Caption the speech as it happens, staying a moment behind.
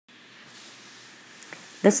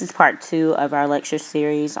This is part 2 of our lecture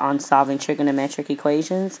series on solving trigonometric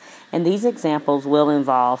equations, and these examples will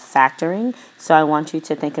involve factoring. So I want you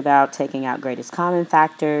to think about taking out greatest common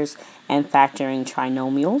factors and factoring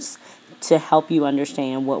trinomials to help you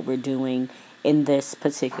understand what we're doing in this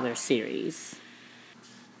particular series.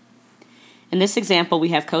 In this example, we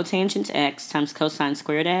have cotangent x times cosine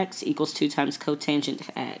squared x equals 2 times cotangent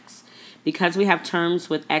x. Because we have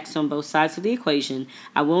terms with x on both sides of the equation,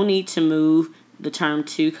 I will need to move the term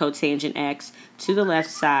 2 cotangent x to the left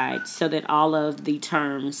side so that all of the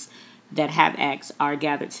terms that have x are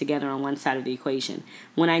gathered together on one side of the equation.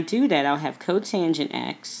 When I do that, I'll have cotangent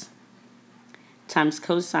x times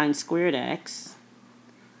cosine squared x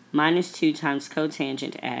minus 2 times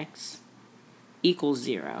cotangent x equals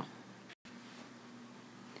 0.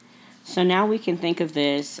 So now we can think of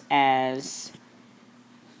this as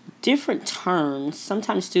different terms.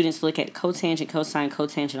 Sometimes students look at cotangent, cosine,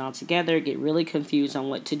 cotangent all together, get really confused on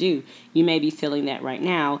what to do. You may be feeling that right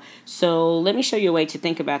now. So let me show you a way to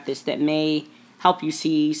think about this that may help you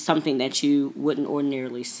see something that you wouldn't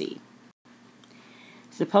ordinarily see.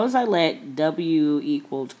 Suppose I let w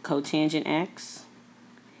equal cotangent x,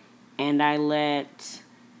 and I let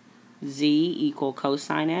z equal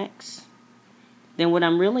cosine x. Then what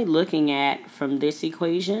I'm really looking at from this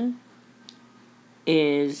equation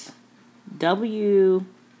is wz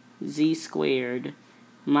squared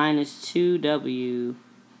minus 2w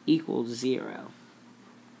equals 0.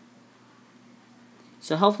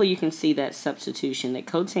 So hopefully you can see that substitution, that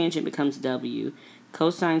cotangent becomes w,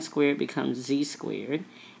 cosine squared becomes z squared,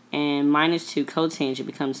 and minus 2 cotangent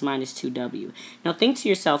becomes minus 2w. Now think to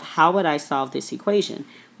yourself, how would I solve this equation?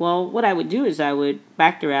 Well, what I would do is I would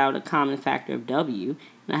factor out a common factor of w,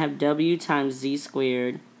 and I have w times z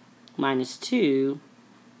squared minus 2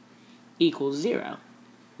 equals 0,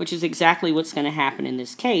 which is exactly what's going to happen in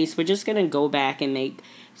this case. We're just going to go back and make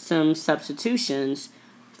some substitutions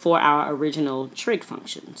for our original trig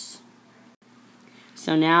functions.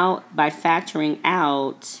 So now by factoring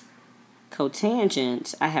out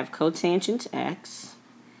cotangent, I have cotangent x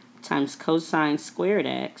times cosine squared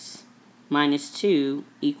x minus 2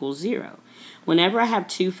 equals 0. Whenever I have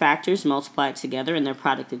two factors multiplied together and their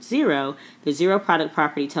product is 0, the zero product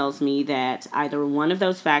property tells me that either one of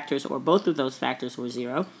those factors or both of those factors were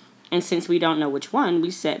 0. And since we don't know which one, we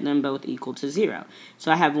set them both equal to 0.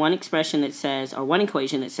 So I have one expression that says, or one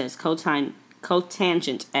equation that says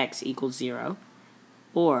cotangent x equals 0,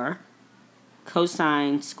 or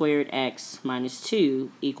cosine squared x minus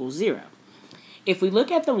 2 equals 0. If we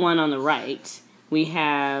look at the one on the right, we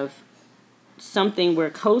have something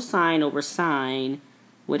where cosine over sine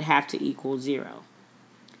would have to equal 0.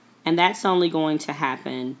 And that's only going to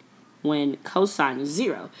happen when cosine is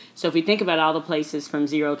 0. So if we think about all the places from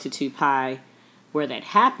 0 to 2 pi where that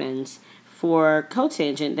happens, for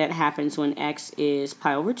cotangent that happens when x is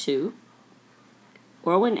pi over 2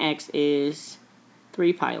 or when x is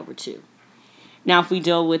 3 pi over 2. Now if we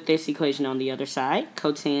deal with this equation on the other side,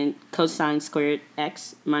 cosine squared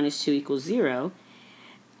x minus 2 equals 0,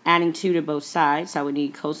 adding 2 to both sides, I would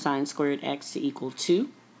need cosine squared x to equal 2,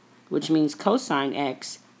 which means cosine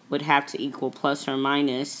x would have to equal plus or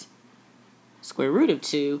minus square root of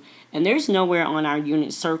 2, and there's nowhere on our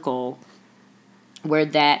unit circle where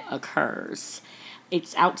that occurs.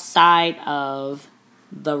 It's outside of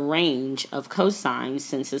the range of cosine,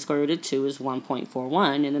 since the square root of 2 is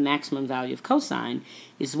 1.41 and the maximum value of cosine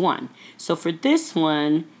is 1. So for this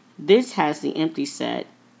one, this has the empty set,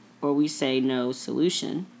 or we say no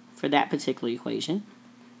solution for that particular equation.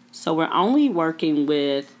 So we're only working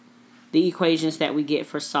with the equations that we get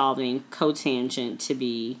for solving cotangent to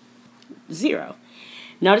be 0.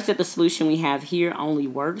 Notice that the solution we have here only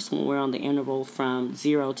works when we're on the interval from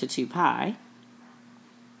 0 to 2 pi.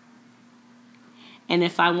 And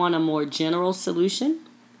if I want a more general solution,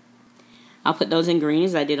 I'll put those in green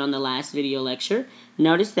as I did on the last video lecture.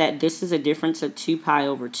 Notice that this is a difference of 2 pi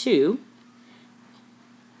over 2,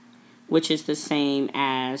 which is the same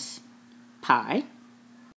as pi.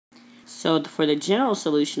 So for the general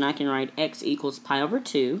solution, I can write x equals pi over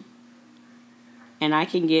 2, and I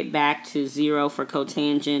can get back to 0 for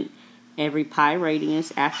cotangent every pi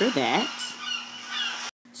radians after that.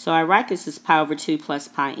 So I write this as pi over 2 plus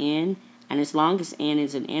pi n, and as long as n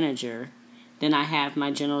is an integer, then I have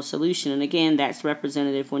my general solution. And again, that's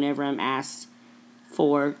representative whenever I'm asked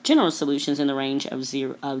for general solutions in the range of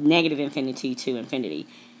negative infinity to infinity.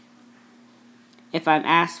 If I'm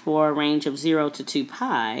asked for a range of 0 to 2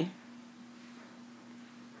 pi,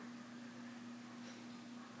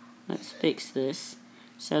 let's fix this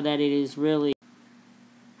so that it is really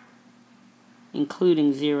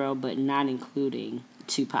including 0 but not including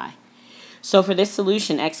 2 pi. So for this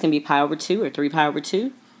solution, x can be pi over 2 or 3 pi over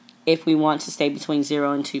 2 if we want to stay between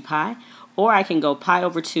 0 and 2 pi. Or I can go pi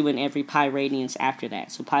over 2 in every pi radians after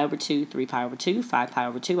that. So pi over 2, 3 pi over 2, 5 pi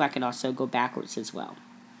over 2. I can also go backwards as well.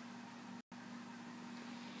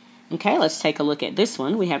 Okay, let's take a look at this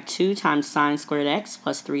one. We have 2 times sine squared x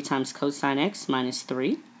plus 3 times cosine x minus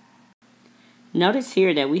 3. Notice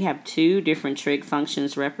here that we have 2 different trig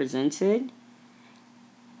functions represented,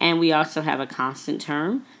 and we also have a constant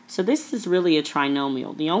term. So this is really a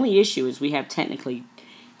trinomial. The only issue is we have technically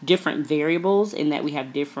different variables in that we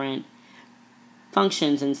have different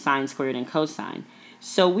functions in sine squared and cosine.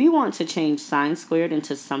 So we want to change sine squared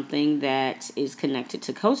into something that is connected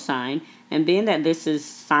to cosine, and being that this is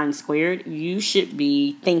sine squared, you should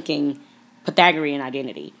be thinking Pythagorean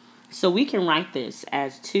identity. So we can write this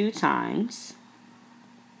as 2 times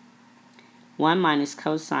 1 minus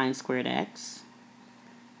cosine squared x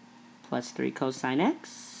plus 3 cosine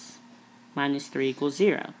x minus 3 equals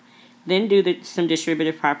 0. Then do some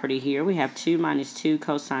distributive property here. We have 2 minus 2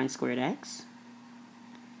 cosine squared x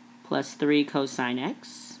plus 3 cosine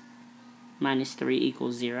x minus 3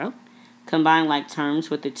 equals 0. Combine like terms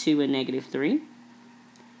with the 2 and negative 3.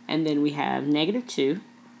 And then we have negative 2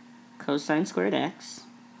 cosine squared x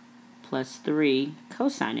plus 3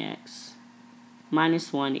 cosine x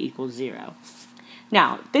minus 1 equals 0.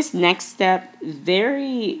 Now, this next step,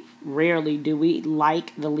 very rarely do we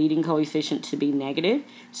like the leading coefficient to be negative.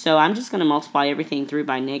 So I'm just going to multiply everything through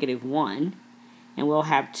by negative 1. And we'll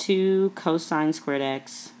have 2 cosine squared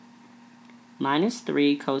x minus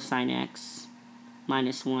 3 cosine x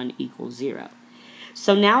minus 1 equals 0.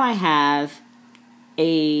 So now I have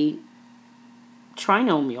a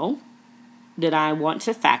trinomial that I want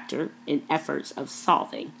to factor in efforts of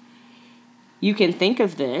solving. You can think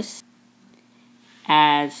of this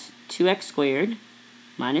as 2x squared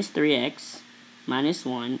minus 3x minus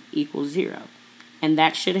 1 equals 0. And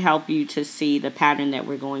that should help you to see the pattern that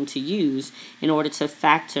we're going to use in order to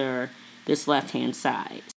factor this left-hand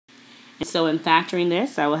side. And so in factoring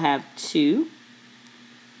this, I will have 2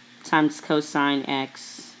 times cosine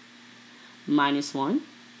x minus 1.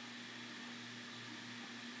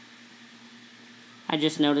 I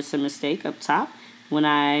just noticed a mistake up top. When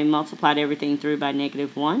I multiplied everything through by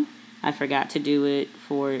negative 1, I forgot to do it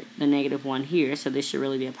for the negative 1 here, so this should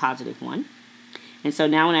really be a positive 1. And so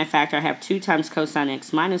now when I factor, I have 2 times cosine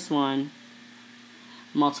x minus 1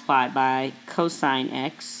 multiplied by cosine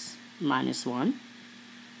x minus 1.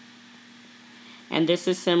 And this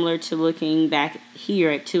is similar to looking back here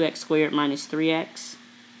at 2x squared minus 3x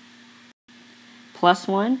plus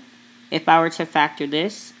 1. If I were to factor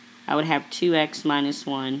this, I would have 2x minus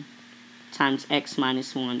 1 times x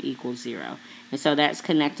minus 1 equals 0. And so that's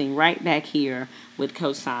connecting right back here with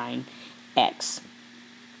cosine x.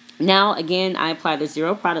 Now, again, I apply the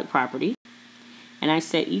zero product property, and I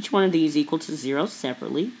set each one of these equal to 0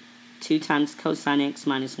 separately. 2 times cosine x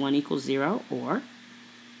minus 1 equals 0, or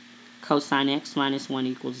cosine x minus 1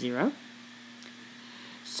 equals 0.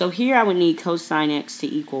 So here I would need cosine x to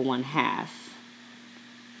equal 1/2.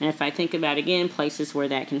 And if I think about, again, places where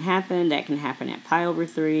that can happen at pi over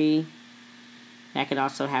 3. That could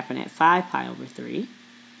also happen at 5 pi over 3.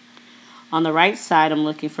 On the right side, I'm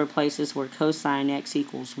looking for places where cosine x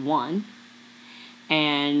equals 1.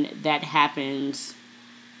 And that happens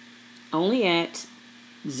only at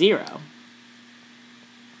 0.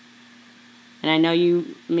 And I know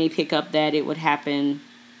you may pick up that it would happen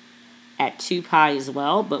at 2 pi as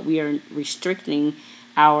well, but we are restricting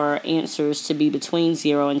our answers to be between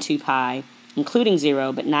 0 and 2 pi, including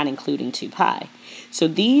 0, but not including 2 pi. So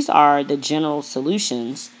these are the general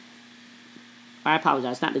solutions. I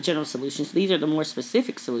apologize, not the general solutions. These are the more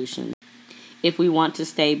specific solutions if we want to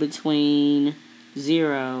stay between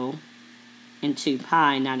 0 and 2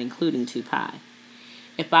 pi, not including 2 pi.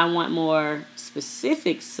 If I want more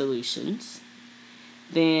specific solutions,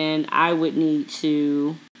 then I would need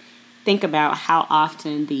to think about how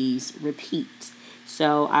often these repeat.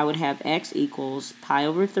 So I would have x equals pi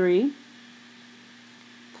over 3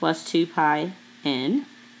 plus 2 pi n,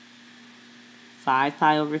 5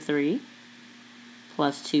 pi over 3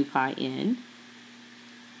 plus 2 pi n.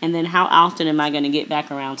 And then how often am I going to get back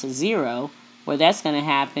around to 0? Well, that's going to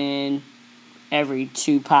happen every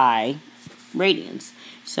 2 pi radians.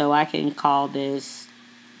 So I can call this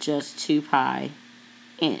just 2 pi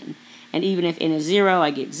n. And even if n is 0,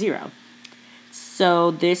 I get 0.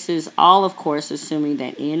 So this is all, of course, assuming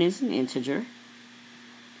that n is an integer.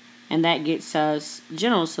 And that gets us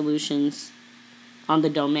general solutions on the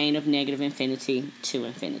domain of negative infinity to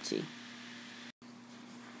infinity.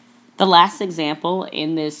 The last example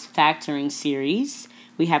in this factoring series,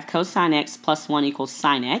 we have cosine x plus 1 equals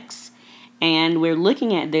sine x. And we're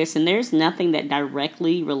looking at this, and there's nothing that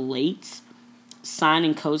directly relates sine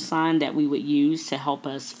and cosine that we would use to help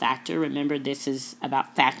us factor. Remember, this is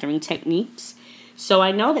about factoring techniques. So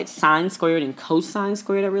I know that sine squared and cosine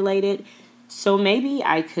squared are related. So maybe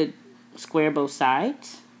I could square both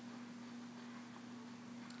sides.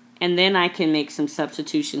 And then I can make some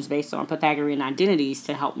substitutions based on Pythagorean identities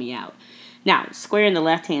to help me out. Now, squaring the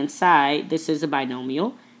left-hand side, this is a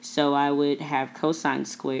binomial. So I would have cosine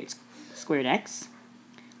squared x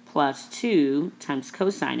plus 2 times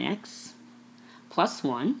cosine x plus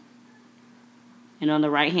 1. And on the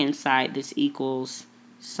right-hand side, this equals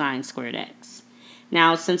sine squared x.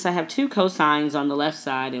 Now, since I have 2 cosines on the left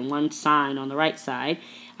side and 1 sine on the right side,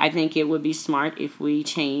 I think it would be smart if we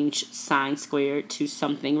change sine squared to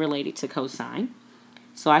something related to cosine.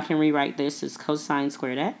 So I can rewrite this as cosine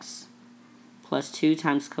squared x plus 2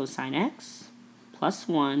 times cosine x plus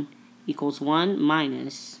 1 equals 1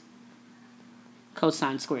 minus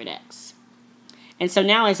cosine squared x. And so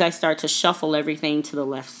now as I start to shuffle everything to the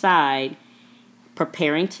left side,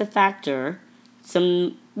 preparing to factor,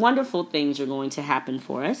 some wonderful things are going to happen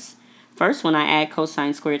for us. First, when I add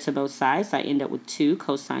cosine squared to both sides, I end up with 2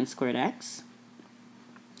 cosine squared x.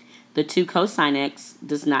 The 2 cosine x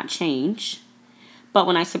does not change. But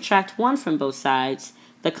when I subtract 1 from both sides,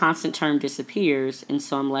 the constant term disappears, and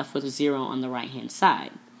so I'm left with 0 on the right-hand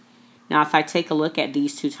side. Now, if I take a look at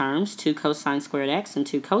these two terms, 2 cosine squared x and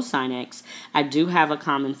 2 cosine x, I do have a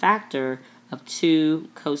common factor of 2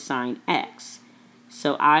 cosine x.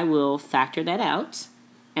 So I will factor that out,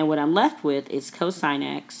 and what I'm left with is cosine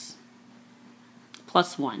x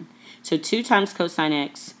plus 1. So 2 times cosine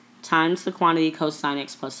x times the quantity cosine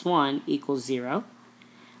x plus 1 equals 0.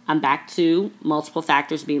 I'm back to multiple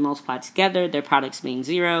factors being multiplied together, their products being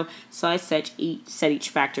 0, so I set each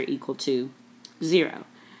factor equal to 0.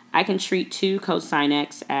 I can treat 2 cosine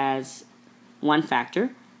x as one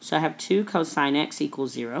factor, so I have 2 cosine x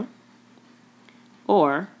equals 0,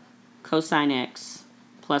 or cosine x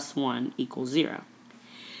plus 1 equals 0.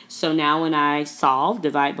 So now when I solve,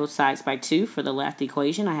 divide both sides by 2 for the left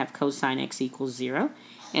equation, I have cosine x equals 0.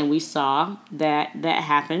 And we saw that that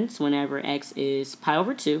happens whenever x is pi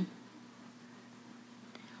over 2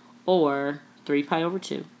 or 3 pi over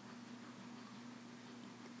 2.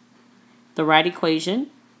 The right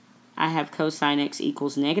equation, I have cosine x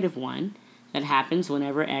equals negative 1. That happens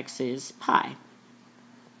whenever x is pi.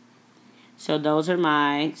 So those are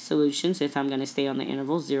my solutions if I'm going to stay on the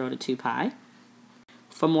interval 0 to 2 pi.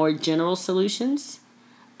 For more general solutions,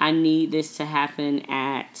 I need this to happen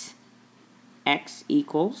at x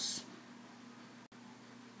equals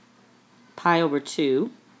pi over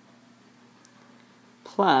 2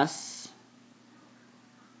 plus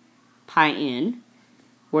pi n,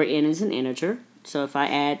 where n is an integer. So if I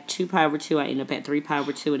add 2 pi over 2, I end up at 3 pi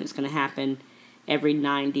over 2, and it's going to happen every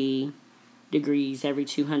 90 degrees, every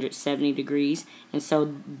 270 degrees. And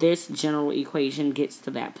so this general equation gets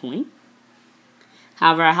to that point.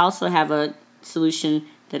 However, I also have a solution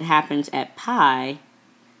that happens at pi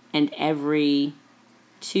and every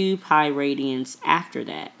 2 pi radians after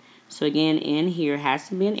that. So again, n here has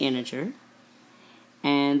to be an integer.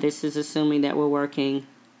 And this is assuming that we're working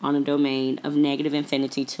on a domain of negative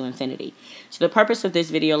infinity to infinity. So the purpose of this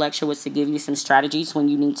video lecture was to give you some strategies when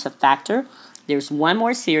you need to factor. There's one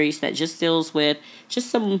more series that just deals with just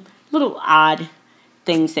some little odd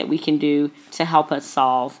things that we can do to help us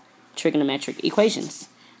solve trigonometric equations.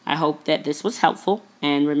 I hope that this was helpful,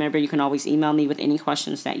 and remember, you can always email me with any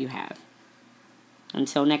questions that you have.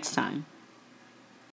 Until next time.